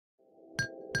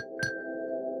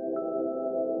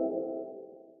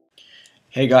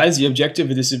Hey guys, the objective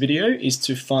of this video is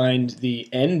to find the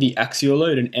n, the axial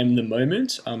load, and m, the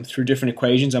moment, through different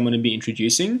equations I'm going to be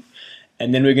introducing.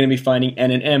 And then we're going to be finding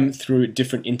n and m through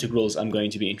different integrals I'm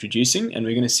going to be introducing, and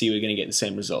we're going to see we're going to get the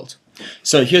same result.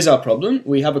 So here's our problem.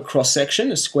 We have a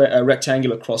cross-section, a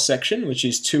rectangular cross-section, which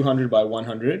is 200 by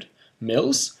 100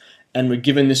 mils. And we're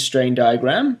given this strain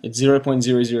diagram. It's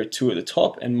 0.002 at the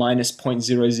top and minus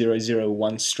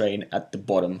 0.0001 strain at the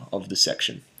bottom of the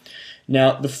section.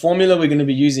 Now, the formula we're going to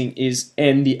be using is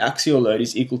n, the axial load,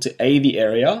 is equal to A, the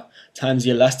area, times the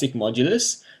elastic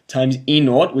modulus, times E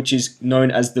naught, which is known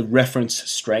as the reference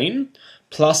strain,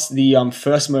 plus the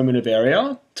first moment of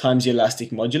area, times the elastic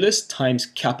modulus, times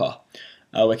kappa,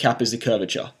 where kappa is the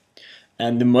curvature.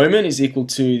 And the moment is equal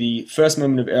to the first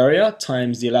moment of area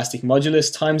times the elastic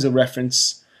modulus times the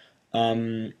reference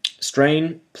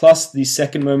strain, plus the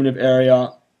second moment of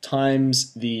area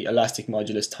times the elastic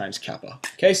modulus times kappa.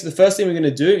 Okay, so the first thing we're going to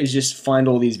do is just find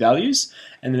all these values,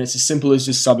 and then it's as simple as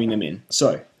just subbing them in.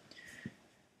 So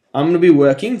I'm going to be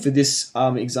working for this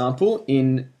example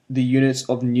in the units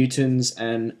of newtons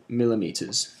and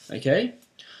millimeters. Okay,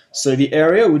 so the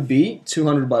area would be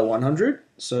 200 by 100,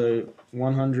 so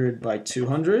 100 by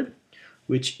 200,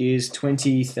 which is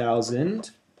 20,000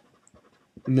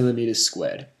 millimeters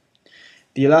squared.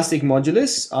 The elastic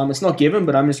modulus, it's not given,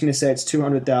 but I'm just going to say it's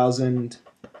 200,000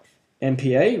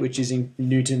 MPa, which is in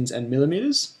newtons and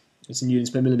millimeters. It's in newtons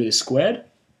per millimeter squared.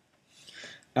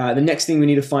 The next thing we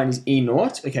need to find is E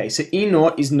naught. Okay, so E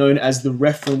naught is known as the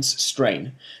reference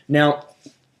strain. Now,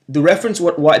 the reason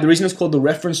it's called the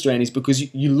reference strain is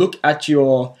because you look at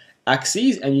your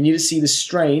axes and you need to see the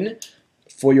strain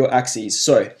for your axes.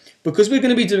 So, because we're going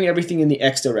to be doing everything in the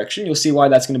x direction, you'll see why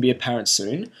that's going to be apparent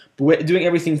soon, but we're doing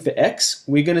everything for x,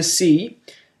 we're going to see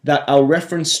that our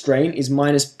reference strain is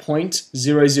minus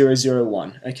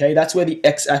 0.0001. Okay, that's where the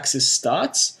x-axis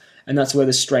starts, and that's where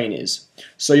the strain is.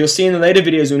 So you'll see in the later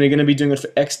videos when we're going to be doing it for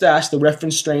x dash, the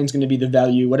reference strain is going to be the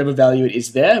value, whatever value it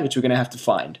is there, which we're going to have to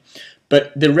find.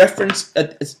 But the reference,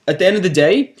 at the end of the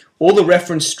day, all the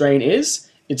reference strain is,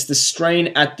 it's the strain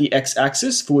at the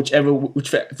x-axis for whichever